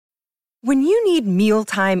When you need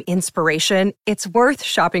mealtime inspiration, it's worth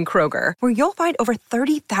shopping Kroger, where you'll find over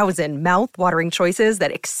 30,000 mouth-watering choices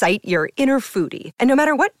that excite your inner foodie. And no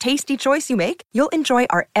matter what tasty choice you make, you'll enjoy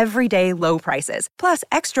our everyday low prices, plus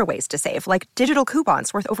extra ways to save, like digital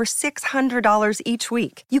coupons worth over $600 each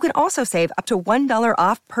week. You can also save up to $1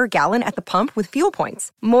 off per gallon at the pump with fuel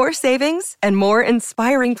points. More savings and more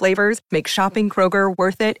inspiring flavors make shopping Kroger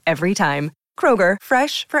worth it every time. Kroger,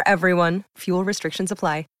 fresh for everyone. Fuel restrictions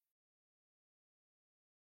apply.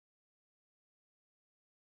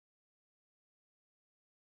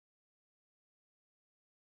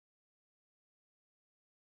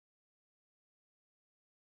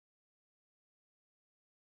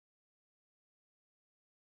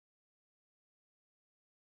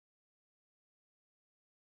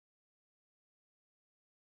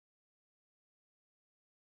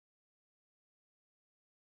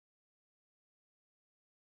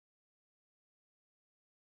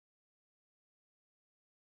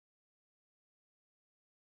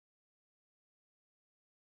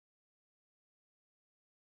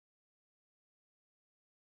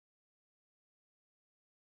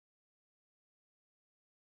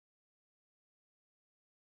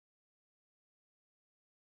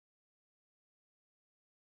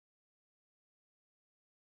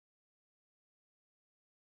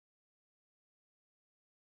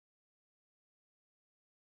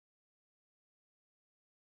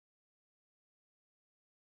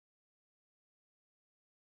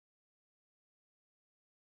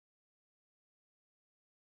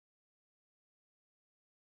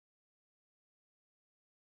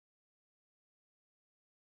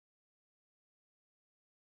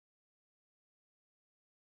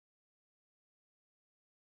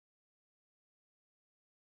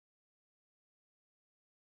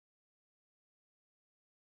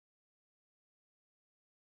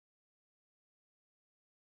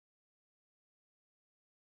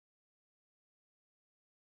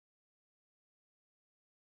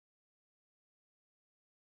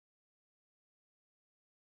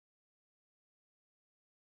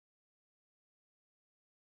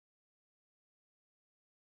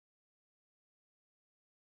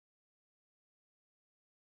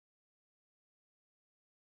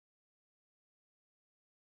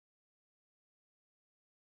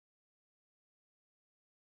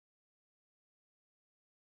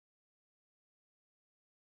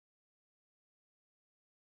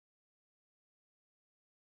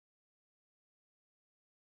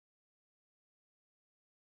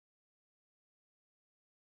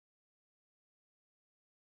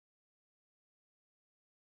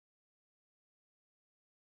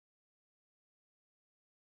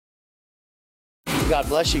 God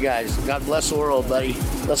bless you guys. God bless the world, buddy.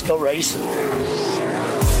 Let's go racing.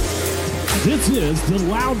 This is the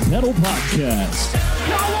Loud Pedal Podcast.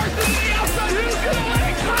 Kyle Larson to the outside. Who's going to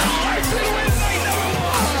win? Kyle Larson wins night number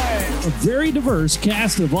 1. A very diverse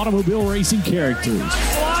cast of automobile racing characters.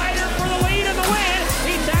 Slider for the lead and the win.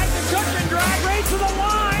 He tagged the Cookman drag race to the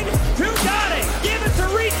line. Who got it? Give it to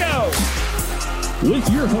Rico. With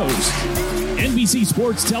your host, NBC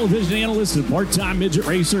Sports television analyst and part-time midget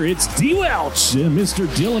racer, it's D. Welch and Mr.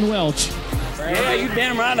 Dylan Welch. Yeah, you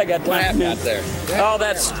damn right I got time out there. Oh,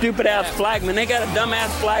 that stupid-ass flagman. They got a dumbass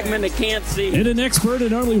flagman that can't see. And an expert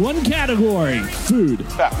in only one category, food.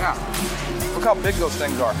 Yeah. Look how big those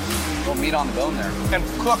things are. Little meat on the bone there. And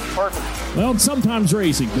cooked perfect. Well, sometimes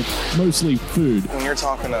racing, but mostly food. When you're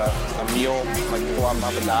talking a meal, like before I'm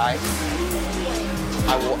about to die,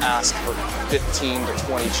 I will ask for 15 to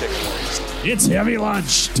 20 chicken wings. It's Heavy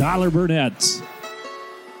Lunch, Tyler Burnett.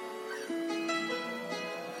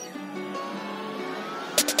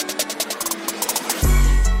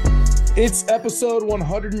 It's episode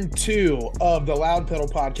 102 of the Loud Pedal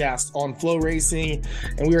Podcast on Flow Racing,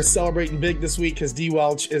 and we are celebrating big this week because D.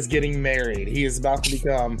 Welch is getting married. He is about to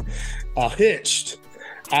become hitched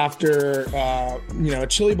after a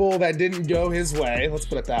chili bowl that didn't go his way. Let's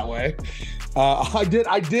put it that way. I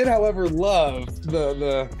did, however, love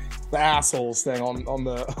the assholes thing on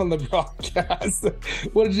the broadcast.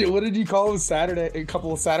 What did you call them? Saturday? A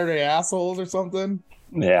couple of Saturday assholes or something?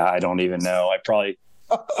 Yeah, I don't even know. I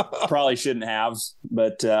probably shouldn't have,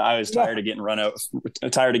 but I was tired of getting run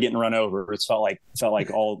over. It felt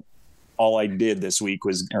like all I did last week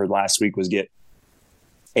was get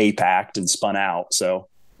APAC'd and spun out. So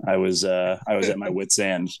I was at my wit's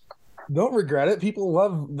end. Don't regret it. People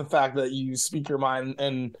love the fact that you speak your mind,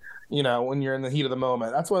 and when you're in the heat of the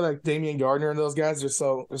moment. That's why like Damian Gardner and those guys are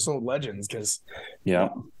so legends, because you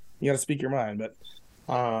got to speak your mind. But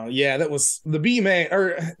that was the B main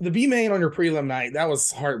on your prelim night. That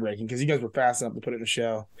was heartbreaking because you guys were fast enough to put it in the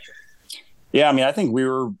show. Yeah, I mean, I think we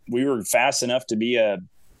were fast enough to be I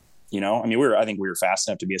think we were fast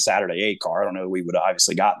enough to be a Saturday 8 car. I don't know that we would have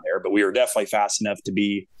obviously gotten there, but we were definitely fast enough to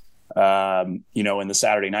be, in the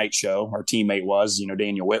Saturday night show. Our teammate was,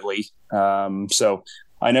 Daniel Whitley. So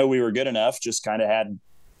I know we were good enough, just kind of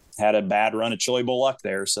had a bad run of Chili Bowl luck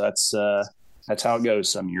there. So that's how it goes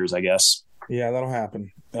some years, I guess. Yeah, that'll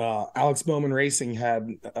happen. Alex Bowman Racing had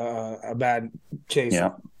a bad case.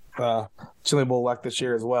 Yeah. Chili Bowl luck this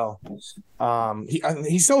year as well.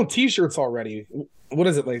 He's selling T-shirts already. What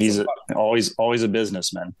is it like? He's always a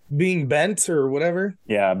businessman. Being bent or whatever.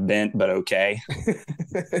 Yeah, bent but okay.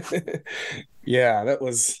 Yeah, that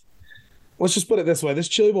was. Let's just put it this way: this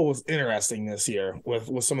Chili Bowl was interesting this year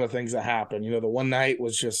with some of the things that happened. The one night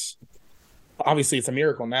was just obviously it's a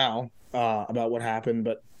miracle now about what happened,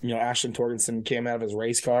 but Ashton Torgensen came out of his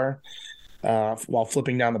race car while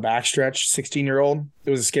flipping down the backstretch. 16-year-old. It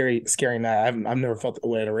was a scary night. I've never felt that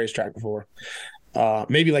way at a racetrack before.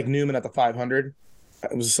 Maybe like Newman at the 500.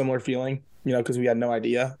 It was a similar feeling, because we had no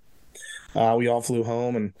idea. We all flew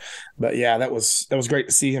home, but yeah, that was great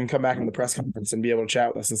to see him come back in the press conference and be able to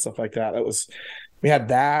chat with us and stuff like that. We had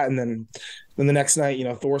that, and then the next night,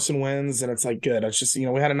 Thorson wins, and it's like good. It's just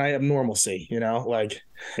we had a night of normalcy,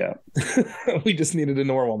 Yeah, we just needed a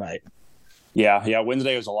normal night. Yeah.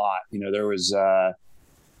 Wednesday was a lot. There was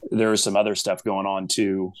some other stuff going on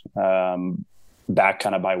too, back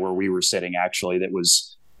kind of by where we were sitting actually. That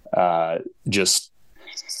was just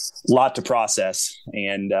a lot to process,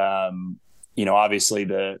 and obviously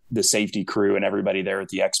the safety crew and everybody there at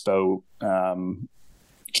the expo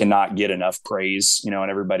cannot get enough praise, and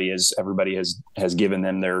everybody has given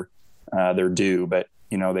them their due, but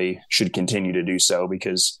they should continue to do so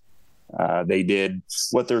because they did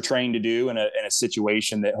what they're trained to do in a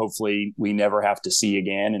situation that hopefully we never have to see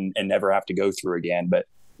again and never have to go through again. But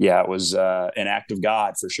yeah, it was an act of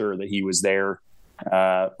God for sure that he was there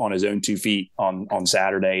on his own 2 feet on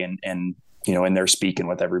Saturday and in there speaking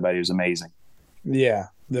with everybody. It was amazing. Yeah.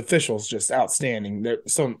 The officials just outstanding.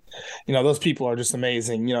 Those people are just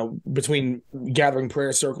amazing, between gathering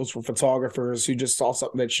prayer circles for photographers who just saw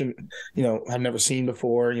something that shouldn't, have never seen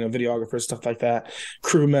before, videographers, stuff like that,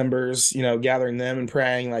 crew members, gathering them and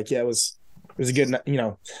praying. Like, yeah, it was a good night.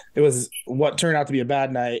 It was what turned out to be a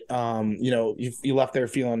bad night. You left there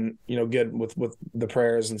feeling, good with the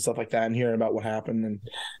prayers and stuff like that and hearing about what happened. And,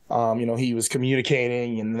 he was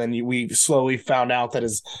communicating, and then we slowly found out that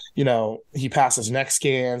he passed his neck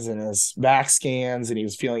scans and his back scans, and he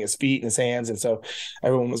was feeling his feet and his hands. And so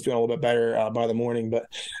everyone was feeling a little bit better by the morning. But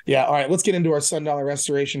yeah, all right, let's get into our Sundollar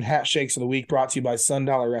Restoration Hat Shakes of the Week, brought to you by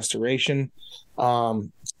Sundollar Restoration.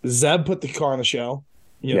 Zeb put the car on the show.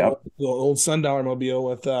 The old Sundollar mobile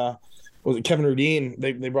with was it Kevin Rudine?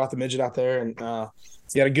 They brought the midget out there, and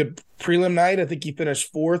he had a good prelim night. I think he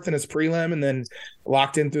finished 4th in his prelim, and then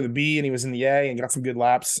locked in through the B, and he was in the A and got some good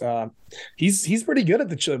laps. He's pretty good at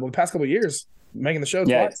the Chili Bowl the past couple of years, making the show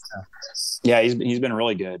twice. Yeah, he's been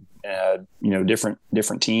really good.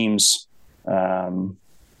 Different teams.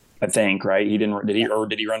 I think, right? Did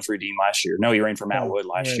he run for Rudine last year? No, he ran for Matt Wood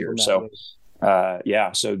last year. So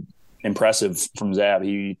so impressive from Zab.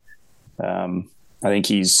 I think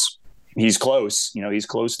he's close. He's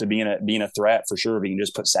close to being a threat for sure. If he can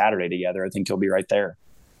just put Saturday together, I think he'll be right there.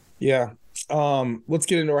 Yeah. Let's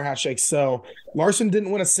get into our hat shakes. So Larson didn't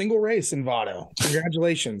win a single race in Vado.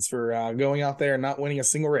 Congratulations for going out there and not winning a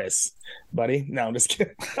single race, buddy. No, I'm just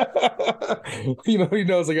kidding. He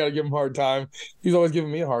knows I got to give him a hard time. He's always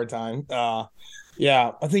giving me a hard time.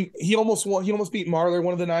 Yeah, I think he almost won. He almost beat Marler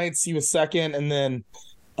one of the nights. He was second, and then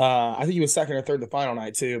I think he was second or third the final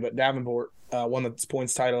night too. But Davenport won the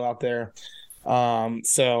points title out there.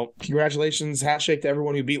 So congratulations, hat shake to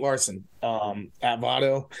everyone who beat Larson at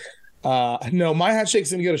Vado. No, my hat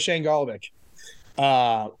shake's gonna go to Shane Golovic.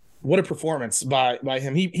 What a performance by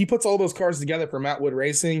him. He puts all those cars together for Matt Wood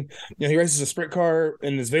Racing. He races a sprint car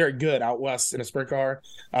and is very good out west in a sprint car,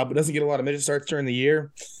 but doesn't get a lot of midget starts during the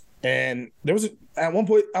year. And there was at one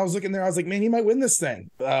point I was looking there, I was like, man, he might win this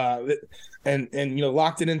thing. And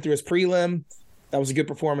locked it in through his prelim. That was a good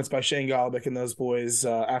performance by Shane Golovic and those boys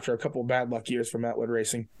after a couple of bad luck years for Matt Wood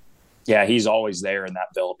Racing. Yeah, he's always there in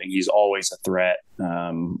that building. He's always a threat,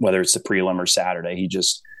 whether it's the prelim or Saturday. He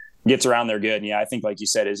just gets around there good. And yeah, I think, like you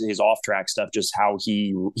said, his off-track stuff, just how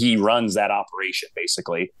he runs that operation,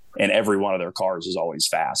 basically, and every one of their cars is always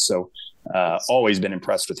fast. So always been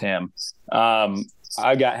impressed with him.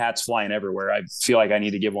 I got hats flying everywhere. I feel like I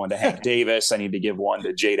need to give one to Hank Davis. I need to give one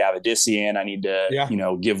to Jade Avedissian. I need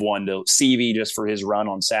to, give one to Seavey just for his run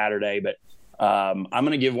on Saturday. But I'm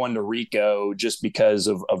going to give one to Rico just because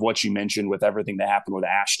of what you mentioned with everything that happened with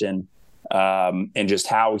Ashton and just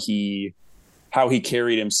how he he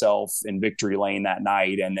carried himself in victory lane that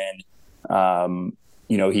night. And then,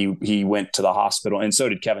 he went to the hospital, and so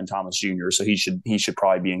did Kevin Thomas Jr. So he should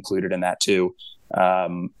probably be included in that too.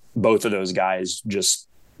 Both of those guys just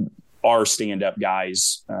are stand-up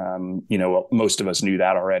guys. Most of us knew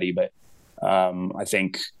that already, but I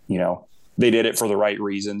think, they did it for the right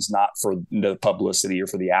reasons, not for the publicity or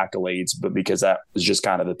for the accolades, but because that is just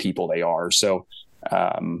kind of the people they are. So,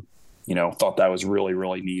 thought that was really,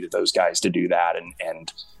 really neat of those guys to do that.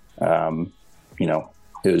 And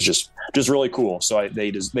it was just really cool. So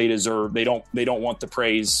they deserve, they don't want the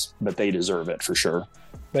praise, but they deserve it for sure.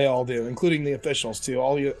 They all do, including the officials too.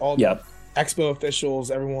 All the Expo officials,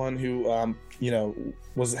 everyone who,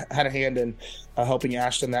 had a hand in helping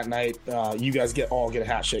Ashton that night. You guys all get a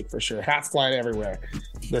hat shake for sure. Hats flying everywhere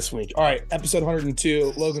this week. All right, episode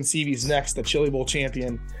 102. Logan Seavey's next, the Chili Bowl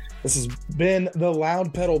champion. This has been the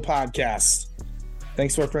Loud Pedal Podcast.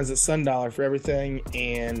 Thanks to our friends at Sundollar for everything.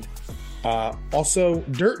 And also,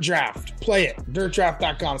 Dirt Draft. Play it.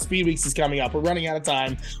 DirtDraft.com. Speed Weeks is coming up. We're running out of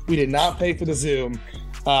time. We did not pay for the Zoom.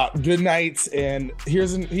 Good night. And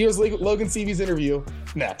here's Logan Seavey's interview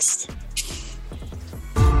next.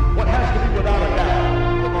 What has to be without a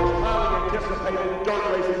doubt the most highly anticipated dirt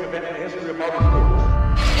racing event in the history of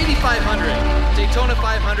motorsports. 8,500, Daytona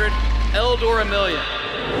 500, Eldora Million.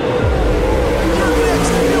 Your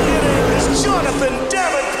next millionaire is Jonathan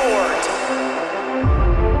Davenport.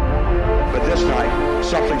 But this night,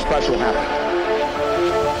 something special happened.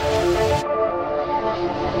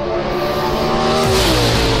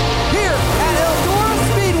 Here at Eldora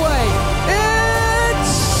Speedway,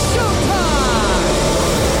 it's showtime!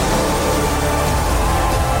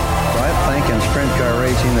 I think in sprint car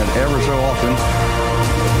racing that ever so often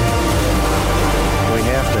we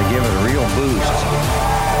have to give it a real boost.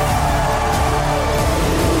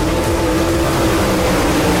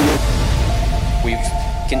 We've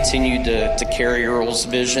continued to carry Earl's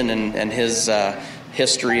vision and his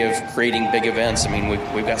history of creating big events. I mean,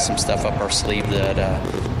 we've got some stuff up our sleeve that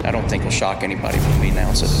I don't think will shock anybody when we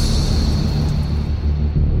announce it.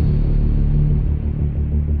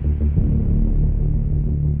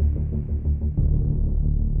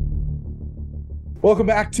 Welcome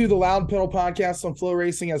back to the Loud Pedal Podcast on Flow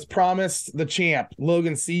Racing. As promised, the champ,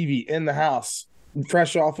 Logan Seavey, in the house,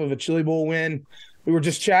 fresh off of a Chili Bowl win. We were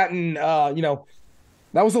just chatting, that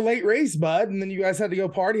was a late race, bud, and then you guys had to go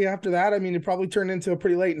party after that. I mean, it probably turned into a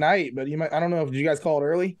pretty late night, but I don't know, did you guys call it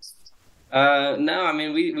early? No, I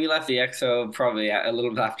mean, we left the XO probably a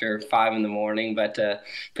little bit after 5 a.m, but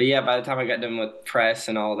yeah, by the time I got done with press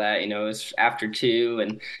and all that, it was after 2,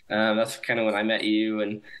 and that's kind of when I met you,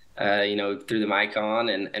 and threw the mic on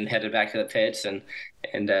and headed back to the pits, and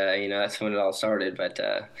that's when it all started.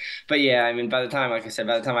 But yeah, I mean, by the time I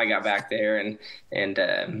got back there and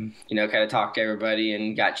kind of talked to everybody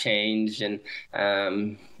and got changed, and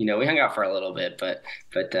we hung out for a little bit, but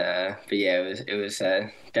yeah, it was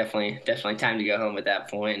definitely time to go home at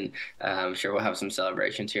that point. And I'm sure we'll have some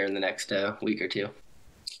celebrations here in the next week or two.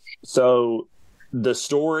 So the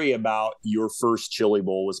story about your first Chili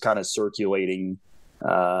Bowl was kind of circulating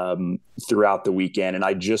throughout the weekend, and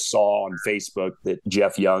I just saw on Facebook that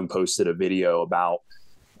Jeff Young posted a video about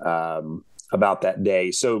that day.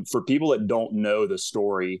 So for people that don't know the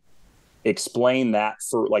story, explain that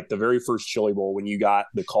for like the very first Chili Bowl when you got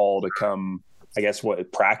the call to come, I guess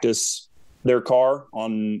practice their car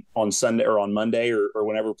on Sunday or on Monday or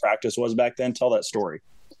whenever practice was back then. Tell that story.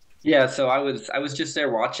 Yeah, so I was just there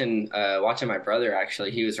watching my brother. Actually,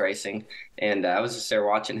 he was racing, and I was just there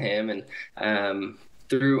watching him. And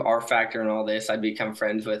through R Factor and all this, I'd become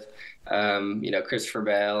friends with Christopher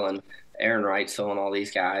Bell and Aaron Reitzel and all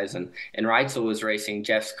these guys. And Reitzel was racing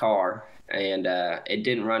Jeff's car, and it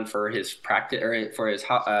didn't run for his practice or for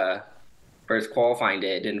his qualifying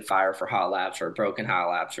day. It didn't fire for hot laps or broken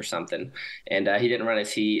hot laps or something, and he didn't run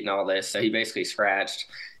his heat and all this, so he basically scratched.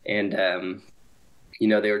 And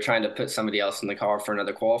they were trying to put somebody else in the car for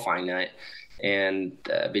another qualifying night. And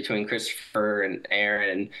between Christopher and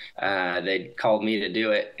Aaron, they called me to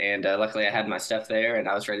do it. And luckily I had my stuff there and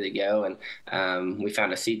I was ready to go. And we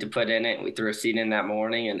found a seat to put in it. And we threw a seat in that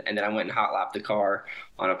morning. And then I went and hot lapped the car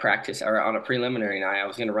on a preliminary night. I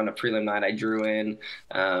was going to run a prelim night. I drew in.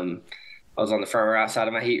 I was on the front row outside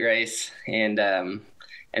of my heat race. And then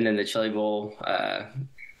the Chili Bowl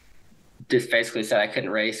just basically said I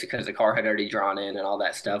couldn't race because the car had already drawn in and all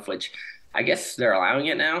that stuff, which I guess they're allowing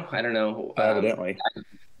it now. I don't know. Evidently.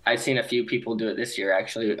 I've seen a few people do it this year.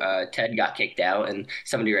 Actually, Ted got kicked out, and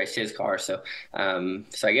somebody raced his car. So,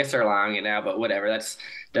 so I guess they're allowing it now. But whatever, that's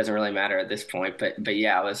doesn't really matter at this point. But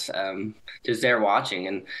yeah, I was just there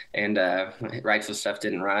watching, and Wrightsville stuff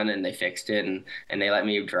didn't run, and they fixed it, and they let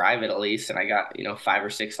me drive it at least, and I got 5 or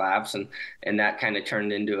 6 laps, and that kind of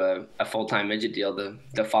turned into a full-time midget deal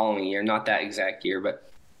the following year. Not that exact year,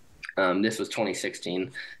 but this was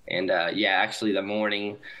 2016, and yeah, actually the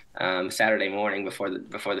morning. Saturday morning before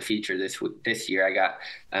the feature this year, I got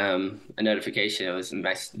a notification. It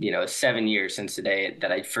was 7 years since the day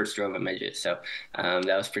that I first drove a midget, so that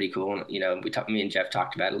was pretty cool. Me and Jeff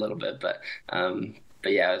talked about it a little bit, but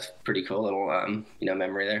yeah, it was pretty cool little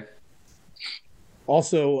memory there.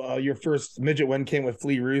 Also, your first midget win came with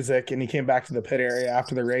Flea Ruzick, and he came back to the pit area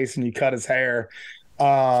after the race, and you cut his hair.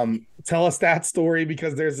 Tell us that story,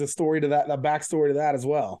 because there's a story to that, a backstory to that as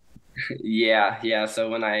well. Yeah.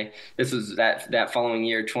 So this was that following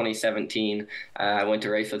year, 2017, I went to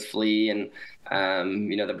race with Flea and,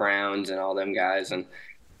 the Browns and all them guys. And,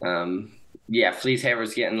 yeah, Flea's hair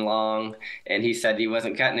was getting long, and he said he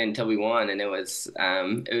wasn't cutting it until we won. And it was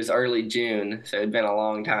early June. So it'd been a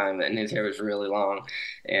long time, and his hair was really long.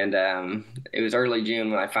 And, it was early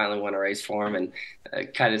June when I finally won a race for him and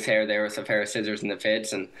cut his hair there with a pair of scissors in the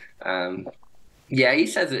pits. And, yeah, he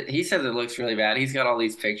says it looks really bad. He's got all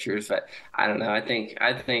these pictures, but I don't know. I think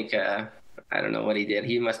I don't know what he did.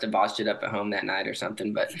 He must have botched it up at home that night or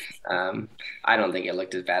something. But I don't think it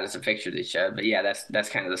looked as bad as the picture they showed. But yeah, that's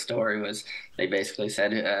kind of the story. Was they basically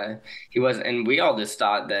said he wasn't, and we all just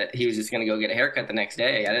thought that he was just going to go get a haircut the next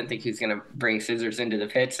day. I didn't think he was going to bring scissors into the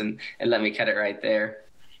pits and let me cut it right there.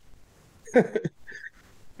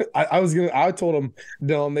 I told him,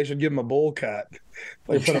 Dylan, they should give him a bowl cut.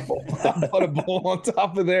 Like put a bowl on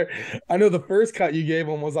top of there. I know the first cut you gave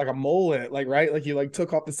him was like a mullet, right? Like you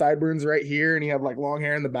took off the sideburns right here, and he had like long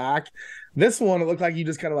hair in the back. This one, it looked like you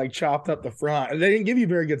just kind of chopped up the front. And they didn't give you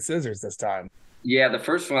very good scissors this time. Yeah, the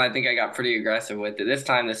first one I think I got pretty aggressive with it. This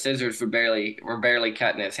time the scissors were barely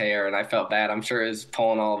cutting his hair, and I felt bad. I'm sure it was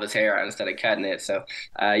pulling all of his hair out instead of cutting it. So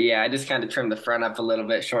yeah, I just kind of trimmed the front up a little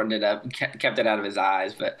bit, shortened it up, kept it out of his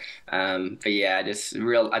eyes. But yeah,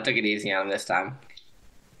 I took it easy on him this time.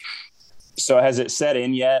 So has it set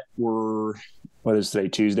in yet? What is today?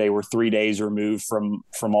 Tuesday. We're 3 days removed from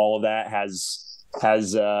all of that. Has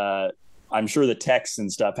I'm sure the texts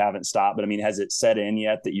and stuff haven't stopped, but I mean, has it set in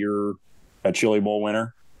yet that you're a Chili Bowl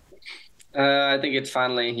winner? I think it's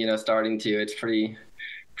finally, starting to. It's pretty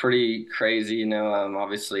crazy,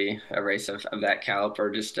 obviously a race of that caliber,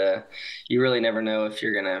 just you really never know if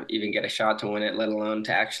you're gonna even get a shot to win it, let alone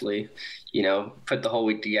to actually, put the whole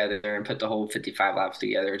week together and put the whole 55 laps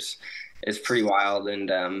together. It's pretty wild.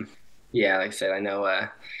 And yeah, like I said, I know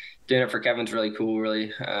doing it for Kevin's really cool,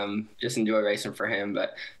 really just enjoy racing for him.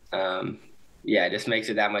 But yeah, it just makes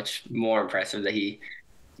it that much more impressive that he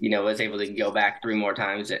was able to go back 3 more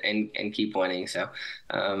times and keep winning. So,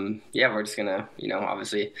 yeah, we're just going to,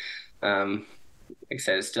 obviously, like I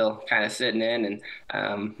said, it's still kind of sitting in, and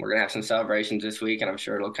we're going to have some celebrations this week, and I'm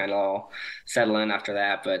sure it'll kind of all settle in after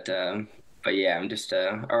that. But yeah, I'm just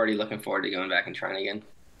already looking forward to going back and trying again.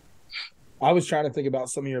 I was trying to think about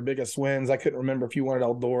some of your biggest wins. I couldn't remember if you won at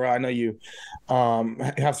Eldora. I know you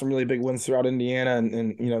have some really big wins throughout Indiana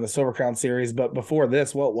and the Silver Crown Series. But before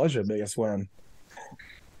this, what was your biggest win?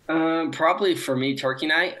 Probably for me, Turkey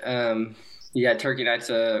Night. Yeah, Turkey Night's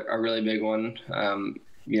a really big one,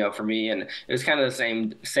 for me. And it was kind of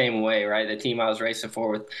the same way, right? The team I was racing for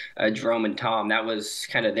with Jerome and Tom, that was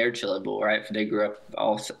kind of their Chili Bowl, right? They grew up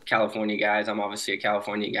all California guys. I'm obviously a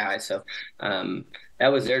California guy. So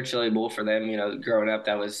that was their Chili Bowl for them. Growing up,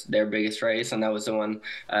 that was their biggest race, and that was the one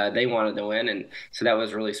they wanted to win. And so that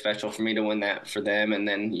was really special for me to win that for them. And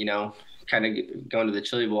then, kind of going to the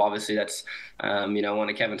Chili Bowl, obviously that's one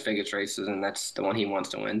of Kevin's biggest races, and that's the one he wants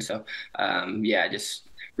to win. So yeah, just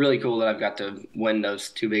really cool that I've got to win those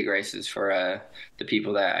 2 big races for the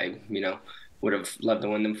people that I would have loved to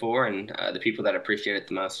win them for, and the people that appreciate it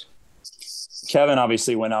the most. Kevin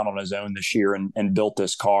obviously went out on his own this year and built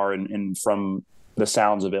this car, and from the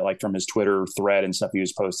sounds of it, like from his Twitter thread and stuff he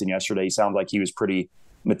was posting yesterday, he sounded like he was pretty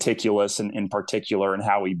meticulous and in particular in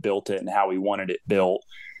how he built it and how he wanted it built.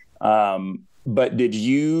 But did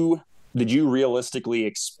you realistically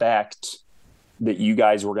expect that you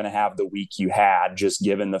guys were going to have the week you had, just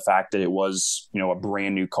given the fact that it was, a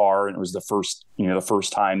brand new car and it was the first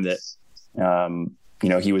time that,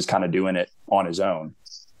 he was kind of doing it on his own?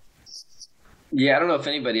 Yeah, I don't know if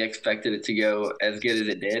anybody expected it to go as good as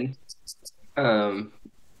it did.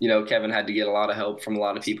 Kevin had to get a lot of help from a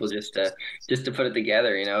lot of people just to put it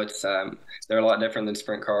together. It's they're a lot different than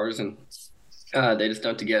sprint cars, and They just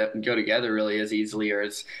don't go together really as easily or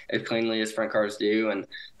as cleanly as sprint cars do. And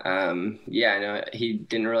yeah, I know he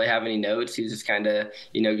didn't really have any notes. He was just kind of,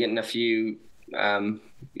 getting a few,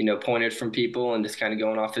 pointers from people and just kind of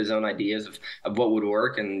going off his own ideas of what would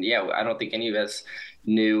work. And yeah, I don't think any of us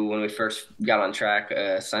knew when we first got on track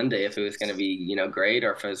Sunday if it was going to be, great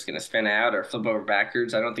or if it was going to spin out or flip over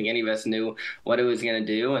backwards. I don't think any of us knew what it was going to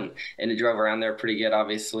do. And it drove around there pretty good,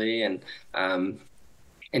 obviously. And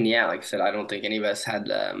yeah, like I said, I don't think any of us had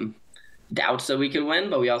doubts that we could win,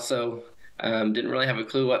 but we also didn't really have a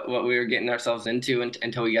clue what we were getting ourselves into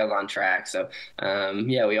until we got on track. So,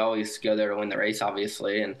 yeah, we always go there to win the race,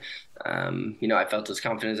 obviously. And, I felt as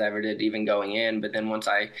confident as I ever did even going in. But then once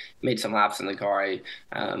I made some laps in the car, we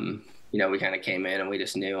kind of came in and we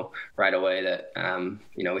just knew right away that,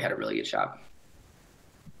 we had a really good shot.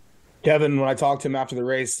 Kevin, when I talked to him after the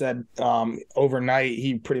race, said overnight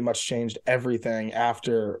he pretty much changed everything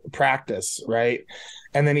after practice, right?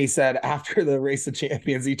 And then he said after the Race of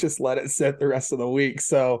Champions, he just let it sit the rest of the week.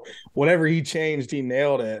 So whatever he changed, he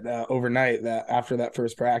nailed it overnight after that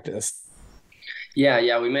first practice.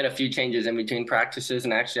 Yeah, we made a few changes in between practices,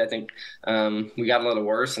 and actually I think we got a little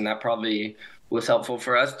worse, and that probably was helpful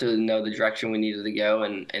for us to know the direction we needed to go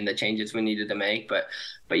and the changes we needed to make. But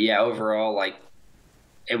yeah, overall, like,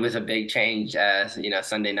 it was a big change,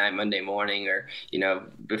 Sunday night, Monday morning, or,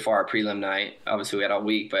 before our prelim night. Obviously we had all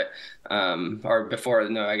week, but, I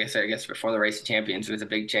guess before the Race of Champions, it was a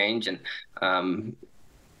big change. And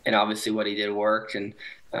obviously what he did worked. And,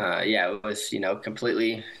 it was,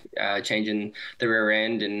 completely changing the rear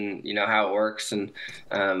end and, how it works. And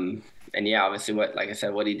yeah, obviously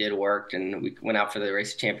what he did worked. And we went out for the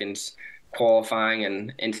Race of Champions qualifying,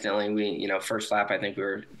 and instantly we, first lap, I think we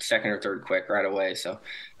were second or third quick right away. So,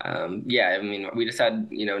 we just had,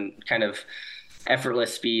 kind of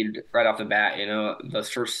effortless speed right off the bat.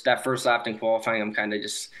 That first lap in qualifying, I'm kind of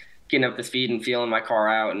just getting up the speed and feeling my car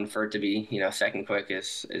out, and for it to be, second quick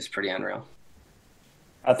is pretty unreal.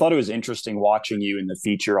 I thought it was interesting watching you in the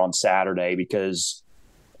feature on Saturday because,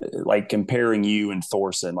 like, comparing you and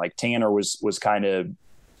Thorson, like Tanner was kind of,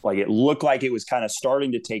 like, it looked like it was kind of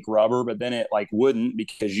starting to take rubber, but then it wouldn't,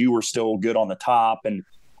 because you were still good on the top. And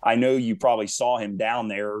I know you probably saw him down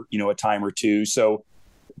there, a time or two. So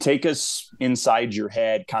take us inside your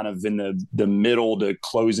head kind of in the middle to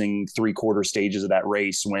closing 3/4 stages of that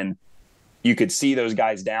race when you could see those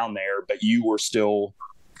guys down there, but you were still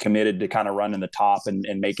committed to kind of running the top and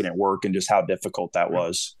making it work, and just how difficult that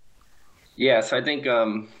was. Yeah. So I think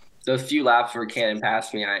those few laps where Cannon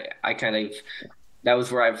passed me, that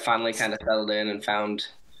was where I finally kind of settled in and found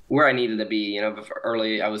where I needed to be.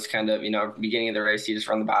 Early I was kind of, beginning of the race, you just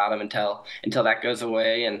run the bottom until that goes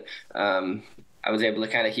away. And I was able to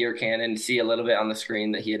kind of hear Cannon and see a little bit on the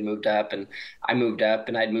screen that he had moved up, and I moved up,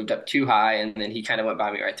 and I'd moved up too high, and then he kind of went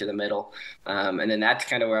by me right through the middle. And then that's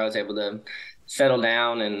kind of where I was able to settle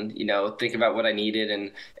down and, think about what I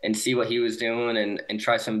needed and see what he was doing and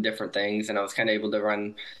try some different things. And I was kind of able to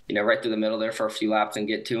run, right through the middle there for a few laps and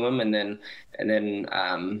get to him. And then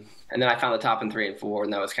I found the top in 3 and 4.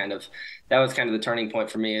 And that was kind of the turning point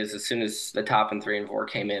for me, is as soon as the top in 3 and 4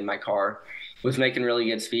 came in, my car was making really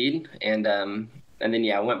good speed. And then,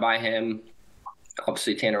 I went by him.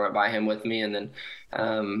 Obviously Tanner went by him with me. And then,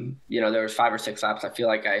 there was 5 or 6 laps. I feel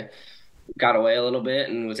like I got away a little bit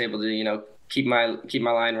and was able to, keep my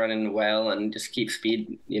line running well and just keep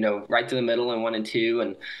speed, right to the middle in 1 and 2.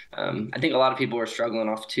 And I think a lot of people were struggling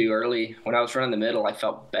off 2 early. When I was running the middle, I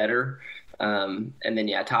felt better. And then,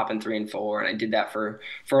 top in 3 and 4. And I did that for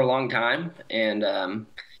a long time. And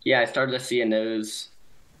I started to see a nose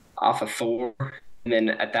off of 4. And then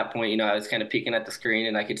at that point, I was kind of peeking at the screen,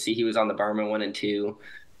 and I could see he was on the berm in 1 and 2.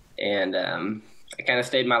 And I kind of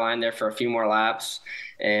stayed my line there for a few more laps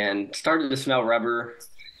and started to smell rubber.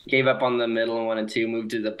 Gave up on the middle in 1 and 2, moved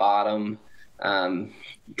to the bottom.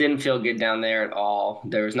 Didn't feel good down there at all.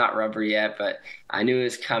 There was not rubber yet, but I knew it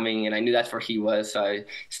was coming, and I knew that's where he was. So I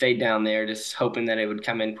stayed down there just hoping that it would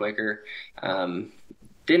come in quicker.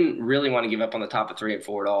 Didn't really want to give up on the top of 3 and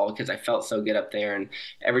 4 at all, because I felt so good up there. And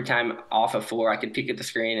every time off of 4, I could peek at the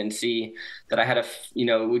screen and see that I had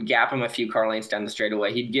would gap him a few car lengths down the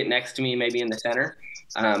straightaway. He'd get next to me, maybe in the center.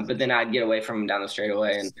 But then I'd get away from him down the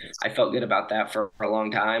straightaway, and I felt good about that for a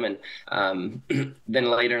long time. And then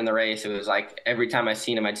later in the race, it was like every time I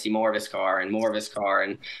seen him, I'd see more of his car and more of his car.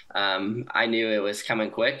 And I knew it was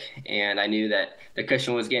coming quick, and I knew that the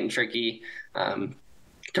cushion was getting tricky.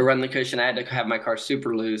 To run the cushion, I had to have my car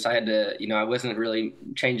super loose. I had to, I wasn't really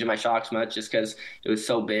changing my shocks much just because it was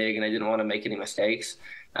so big and I didn't want to make any mistakes.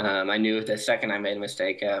 I knew the second I made a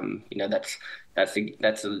mistake, that's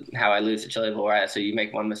how I lose the Chili Bowl, right? So you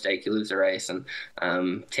make one mistake, you lose the race, and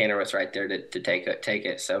Tanner was right there to take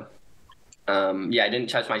it. So I didn't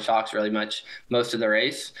touch my shocks really much most of the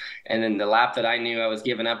race. And then the lap that I knew I was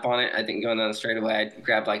giving up on it, I think going down the straightaway, I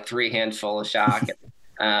grabbed like 3 handfuls of shock.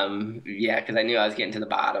 Because I knew I was getting to the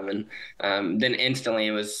bottom. And then instantly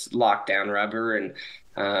it was lockdown rubber. And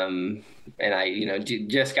I,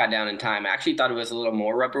 just got down in time. I actually thought it was a little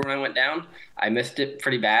more rubber when I went down. I missed it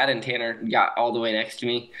pretty bad, and Tanner got all the way next to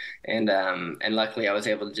me. And luckily I was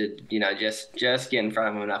able to, just get in front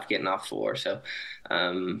of him enough getting off 4. So,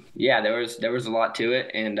 there was a lot to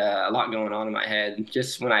it and a lot going on in my head.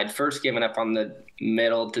 Just when I'd first given up on the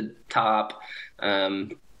middle to top,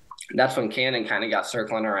 that's when Cannon kind of got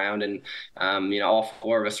circling around, and all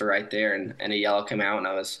 4 of us are right there, and a yellow came out, and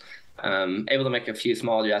I was able to make a few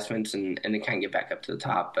small adjustments and then kind of get back up to the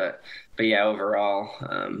top. But yeah, overall,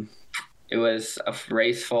 it was a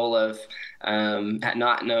race full of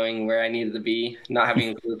not knowing where I needed to be, not having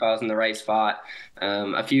a clue if I was in the right spot.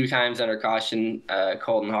 A few times under caution,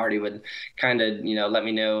 Colton Hardy would kind of let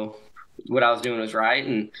me know what I was doing was right,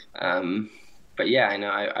 and but yeah, I know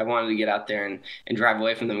I wanted to get out there and drive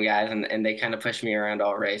away from them guys, and they kind of pushed me around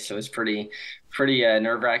all race. So it was pretty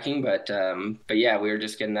nerve wracking, but yeah, we were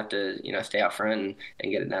just good enough to stay out front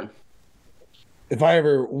and get it done. If I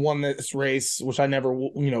ever won this race, which I never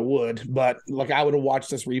would, but like I would have watched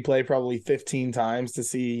this replay probably 15 times to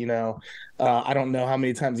see. I don't know how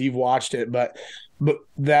many times you've watched it, but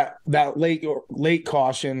that late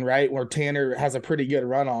caution, right, where Tanner has a pretty good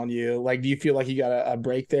run on you, like, do you feel like you got a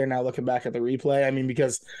break there now looking back at the replay? I mean,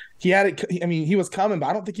 because he had it, he was coming, but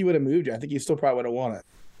I don't think he would have moved you. I think he still probably would have won it.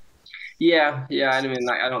 Yeah. I mean,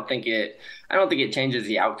 I don't think it changes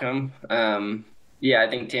the outcome. I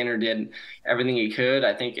think Tanner did everything he could.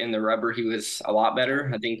 I think in the rubber, he was a lot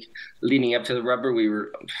better. I think leading up to the rubber, we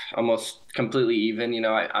were almost completely even.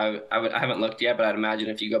 I haven't looked yet, but I'd imagine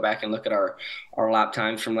if you go back and look at our lap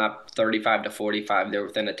times from lap 35 to 45, they're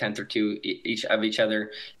within a tenth or two each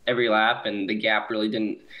other every lap, and the gap really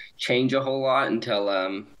didn't change a whole lot until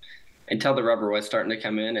the rubber was starting to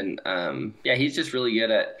come in. And he's just really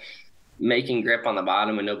good at making grip on the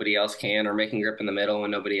bottom when nobody else can, or making grip in the middle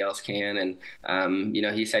when nobody else can. And,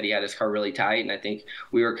 he said he had his car really tight. And I think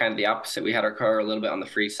we were kind of the opposite. We had our car a little bit on the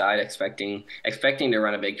free side, expecting to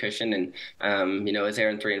run a big cushion. And, it was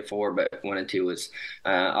there in 3 and 4, but 1 and 2 was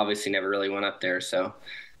obviously never really went up there. So,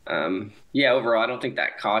 overall, I don't think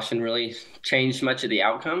that caution really changed much of the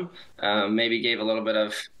outcome. Maybe gave a little bit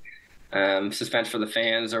of suspense for the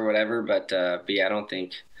fans or whatever. But I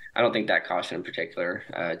don't think that caution in particular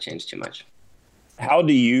changed too much. How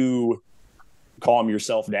do you calm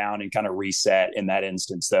yourself down and kind of reset in that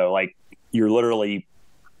instance, though? Like, you're literally,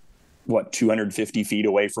 250 feet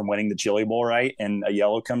away from winning the Chili Bowl, right? And a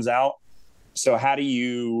yellow comes out. So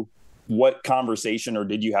what conversation, or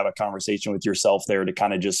did you have a conversation with yourself there to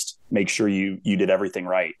kind of just make sure you did everything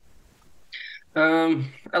right?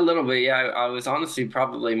 A little bit, yeah. I was honestly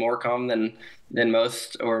probably more calm than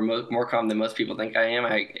most, or more calm than most people think I am.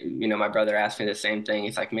 My brother asked me the same thing.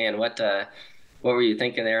 He's like, "Man, what were you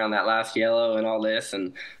thinking there on that last yellow and all this?"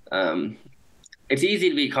 And it's easy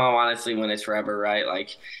to be calm, honestly, when it's rubber, right?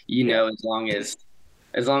 Like, as long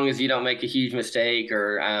as you don't make a huge mistake,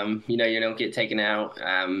 or you don't get taken out,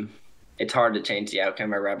 it's hard to change the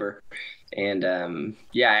outcome of rubber. And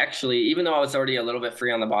actually, even though I was already a little bit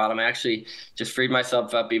free on the bottom, I actually just freed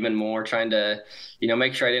myself up even more, trying to,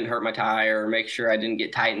 make sure I didn't hurt my tire, or make sure I didn't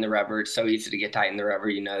get tight in the rubber. It's so easy to get tight in the rubber,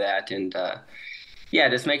 that. And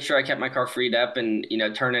just make sure I kept my car freed up, and,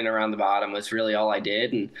 turning around the bottom was really all I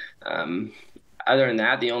did. And other than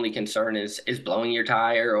that, the only concern is blowing your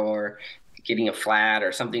tire, or getting a flat,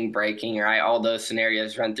 or something breaking, right? All those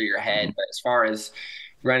scenarios run through your head. But as far as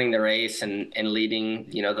running the race and leading,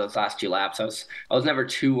 those last 2 laps, I was never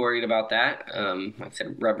too worried about that. Like I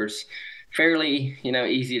said, rubber's fairly,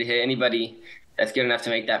 easy to hit. Anybody that's good enough to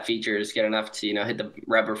make that feature is good enough to, hit the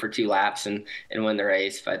rubber for 2 laps and win the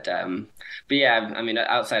race. But yeah, I mean,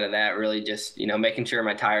 outside of that, really just, making sure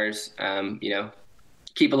my tires,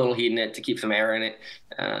 keep a little heat in it to keep some air in it.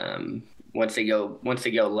 Once they go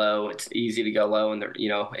low, it's easy to go low. And,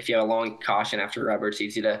 if you have a long caution after rubber, it's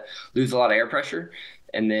easy to lose a lot of air pressure.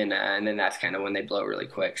 And then that's kind of when they blow really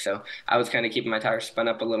quick. So I was kind of keeping my tires spun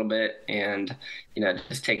up a little bit, and,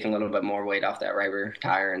 just taking a little bit more weight off that rubber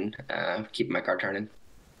tire, and keeping my car turning.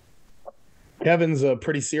 Kevin's a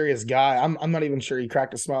pretty serious guy. I'm not even sure he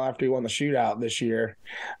cracked a smile after he won the shootout this year.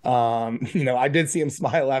 I did see him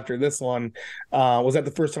smile after this one. Was that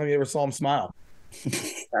the first time you ever saw him smile?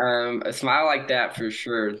 A smile like that for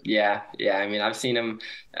sure. Yeah, yeah. I mean, I've seen him.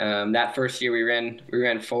 That first year we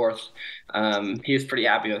ran fourth. He was pretty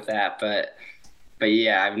happy with that, but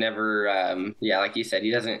yeah, I've never. Yeah, like you said,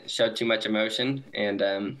 he doesn't show too much emotion,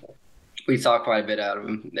 and we saw quite a bit out of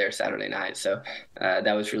him there Saturday night. So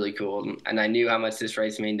that was really cool, and I knew how much this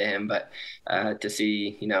race meant to him. But to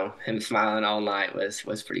see him smiling all night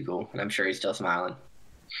was pretty cool, and I'm sure he's still smiling.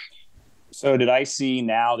 So did I see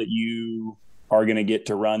now that you are going to get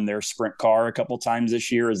to run their sprint car a couple times this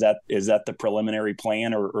year? Is that the preliminary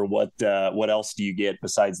plan, or what else do you get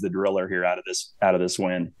besides the driller here out of this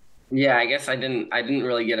win? Yeah, I guess I didn't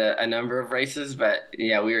really get a number of races, but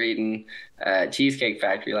yeah, we were eating Cheesecake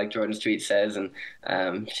Factory, like Jordan's tweet says,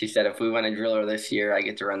 and she said if we win a driller this year, I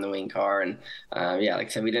get to run the wing car, and yeah, like I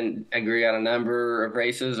said, we didn't agree on a number of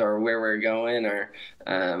races or where we were going or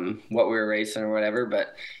what we were racing or whatever,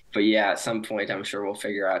 but yeah, at some point, I'm sure we'll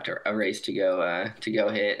figure out a race to go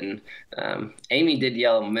hit. And Amy did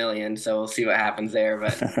yell a million, so we'll see what happens there.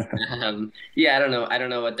 But yeah, I don't know. I don't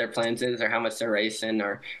know what their plans is or how much they're racing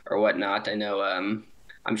or whatnot. I know.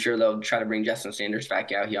 I'm sure they'll try to bring Justin Sanders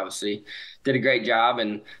back out. He obviously did a great job,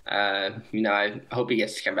 and I hope he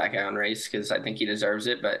gets to come back out and race because I think he deserves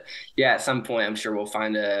it. But yeah, at some point, I'm sure we'll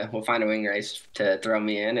find a wing race to throw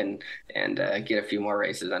me in and get a few more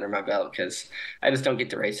races under my belt because I just don't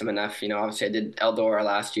get to race them enough. Obviously I did Eldora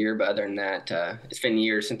last year, but other than that, it's been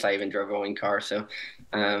years since I even drove a wing car. So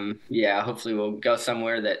yeah, hopefully we'll go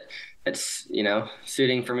somewhere that's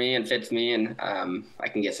suiting for me and fits me, and I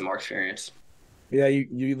can get some more experience. Yeah,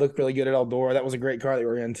 you look really good at Eldora. That was a great car that you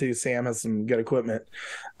were in too. Sam has some good equipment.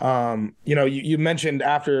 You mentioned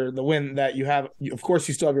after the win that of course,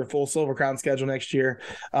 you still have your full Silver Crown schedule next year,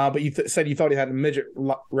 but you said you thought you had a midget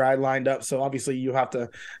ride lined up. So obviously you have to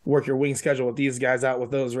work your wing schedule with these guys out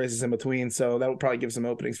with those races in between. So that would probably give some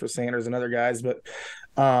openings for Sanders and other guys. But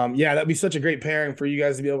yeah, that'd be such a great pairing for you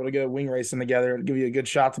guys to be able to go wing racing together and give you a good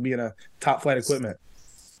shot to be in a top flight equipment.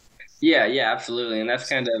 Yeah, absolutely, and that's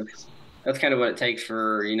kind of what it takes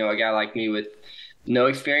for a guy like me with no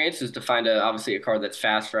experience is to find obviously a car that's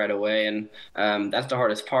fast right away, and that's the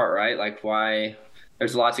hardest part, right? Like, why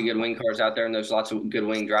there's lots of good wing cars out there and there's lots of good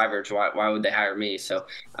wing drivers. Why would they hire me? So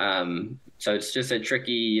it's just a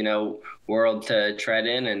tricky world to tread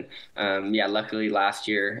in, and yeah, luckily last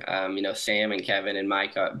year Sam and Kevin and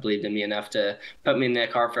Mike believed in me enough to put me in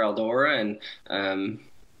that car for Eldora, and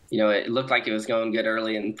it looked like it was going good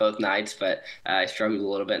early in both nights, but I struggled a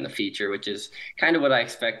little bit in the feature, which is kind of what I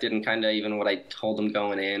expected and kind of even what I told them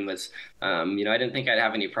going in was, I didn't think I'd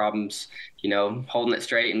have any problems, holding it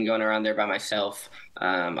straight and going around there by myself.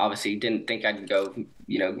 Obviously didn't think I'd go,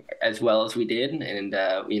 as well as we did, and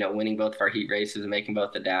winning both of our heat races and making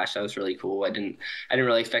both the dash, that was really cool. I didn't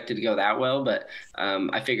really expect it to go that well, but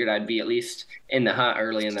I figured I'd be at least in the hunt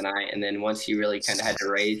early in the night, and then once you really kind of had to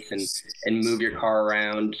race and move your car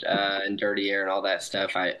around in dirty air and all that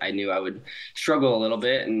stuff, I knew I would struggle a little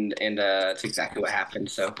bit, and that's exactly what happened.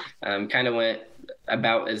 So kind of went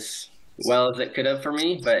about as well as it could have for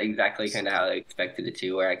me, but exactly kind of how I expected it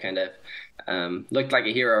to, where I kind of looked like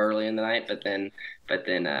a hero early in the night, but then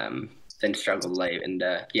struggled late. And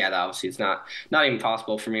yeah, obviously it's not even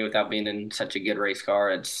possible for me without being in such a good race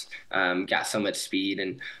car. It's got so much speed,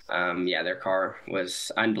 and yeah, their car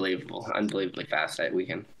was unbelievably fast that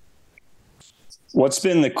weekend. What's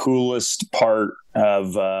been the coolest part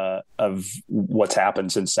of what's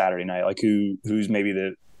happened since Saturday night? Like who's maybe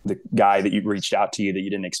the guy that you reached out to you that you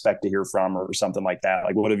didn't expect to hear from or something like that?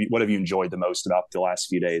 Like what have you enjoyed the most about the last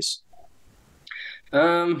few days?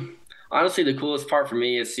 Honestly, the coolest part for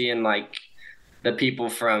me is seeing like the people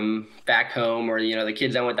from back home, or the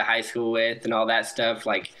kids I went to high school with and all that stuff.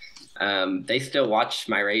 Like they still watch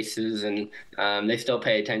my races, and they still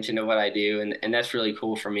pay attention to what I do, and that's really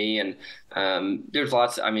cool for me. And there's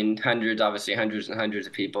hundreds and hundreds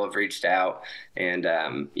of people have reached out, and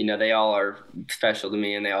they all are special to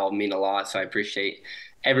me and they all mean a lot. So I appreciate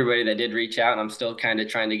everybody that did reach out, and I'm still kind of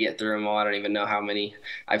trying to get through them all. I don't even know how many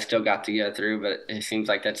I've still got to go through, but it seems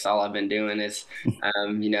like that's all I've been doing is,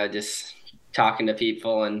 just talking to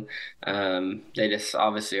people, and they just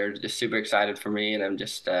obviously are just super excited for me, and I'm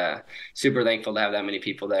just super thankful to have that many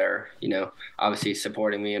people that are, obviously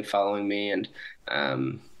supporting me and following me. And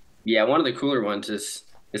yeah, one of the cooler ones is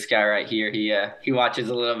this guy right here. He watches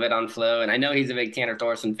a little bit on Flow, and I know he's a big Tanner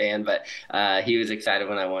Thorson fan, but he was excited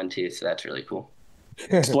when I won too, so that's really cool.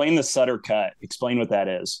 Explain the Sutter cut. Explain what that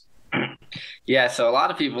is. Yeah, so a lot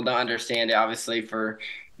of people don't understand it, obviously for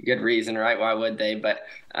good reason, right? Why would they? But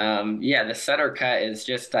yeah, the Sutter cut is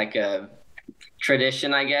just like a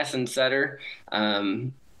tradition, I guess, in Sutter.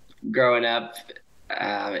 Growing up,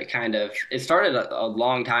 it started a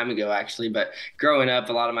long time ago actually, but growing up,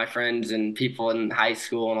 a lot of my friends and people in high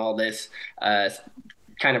school and all this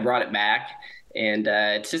kind of brought it back. And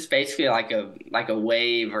it's just basically like a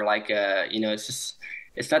wave, or like it's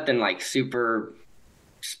nothing like super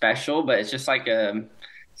special, but it's just like a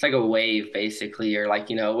wave basically, or like,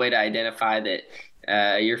 a way to identify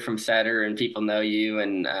that you're from Sutter and people know you.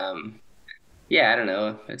 And I don't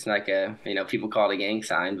know. It's like people call it a gang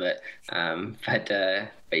sign, but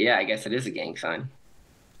yeah, I guess it is a gang sign.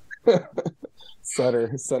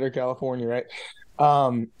 Sutter, California, right?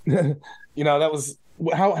 That was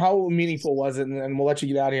how meaningful was it? And we'll let you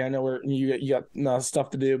get out of here. I know you got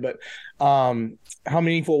stuff to do, but how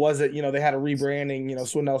meaningful was it? They had a rebranding,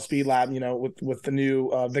 Swindell Speed Lab, with the new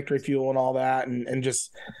Victory Fuel and all that, and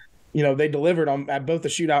just. They delivered at both the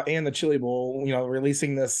shootout and the Chili Bowl,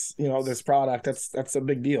 releasing this, this product. That's a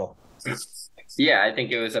big deal. Yeah, I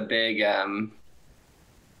think it was a big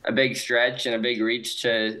stretch and a big reach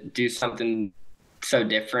to do something so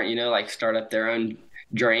different, like start up their own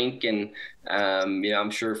drink. And, I'm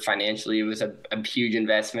sure financially it was a huge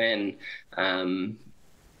investment.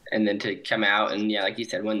 And then to come out and, like you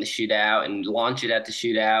said, win the shootout and launch it at the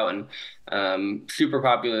shootout, and super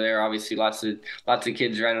popular there. Obviously, lots of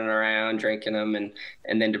kids running around drinking them, and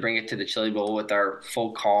then to bring it to the Chili Bowl with our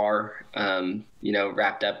full car,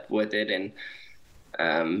 wrapped up with it, and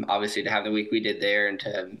obviously to have the week we did there, and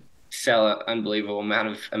to sell an unbelievable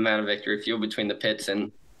amount of Victory Fuel between the pits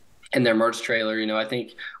and their merch trailer. I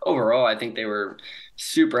think overall, they were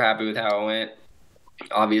super happy with how it went.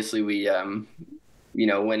 Obviously, we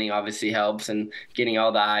winning obviously helps, and getting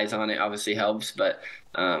all the eyes on it obviously helps. But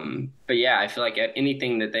yeah, I feel like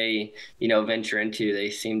anything that they, venture into, they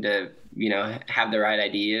seem to, have the right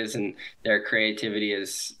ideas, and their creativity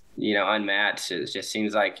is, unmatched. It just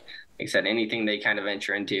seems like I said, anything they kind of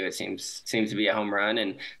venture into, it seems to be a home run.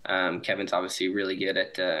 And Kevin's obviously really good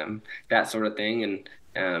at that sort of thing. And,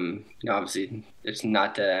 obviously it's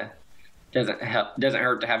not doesn't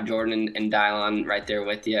hurt to have Jordan and Dylon right there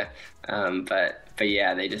with you. But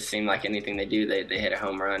yeah, they just seem like anything they do, they hit a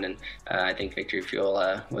home run. And I think Victory Fuel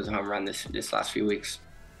was a home run this last few weeks.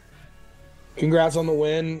 Congrats on the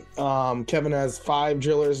win. Kevin has 5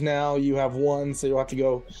 drillers now. You have 1, so you'll have to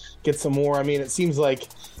go get some more. I mean, it seems like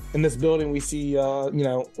in this building we see, at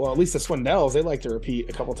least the Swindells, they like to repeat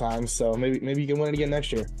a couple times. So maybe you can win it again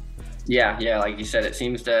next year. Yeah, like you said, it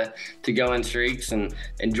seems to go in streaks, and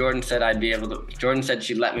Jordan said I'd be able to. Jordan said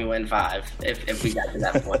she'd let me win 5 if we got to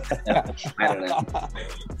that point. So, I don't know.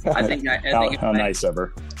 I think how nice of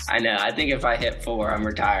her. I know. I think if I hit 4, I'm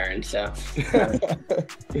retiring. So.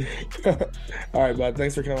 All right, bud.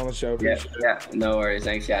 Thanks for coming on the show. Yeah. No worries.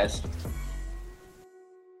 Thanks, guys.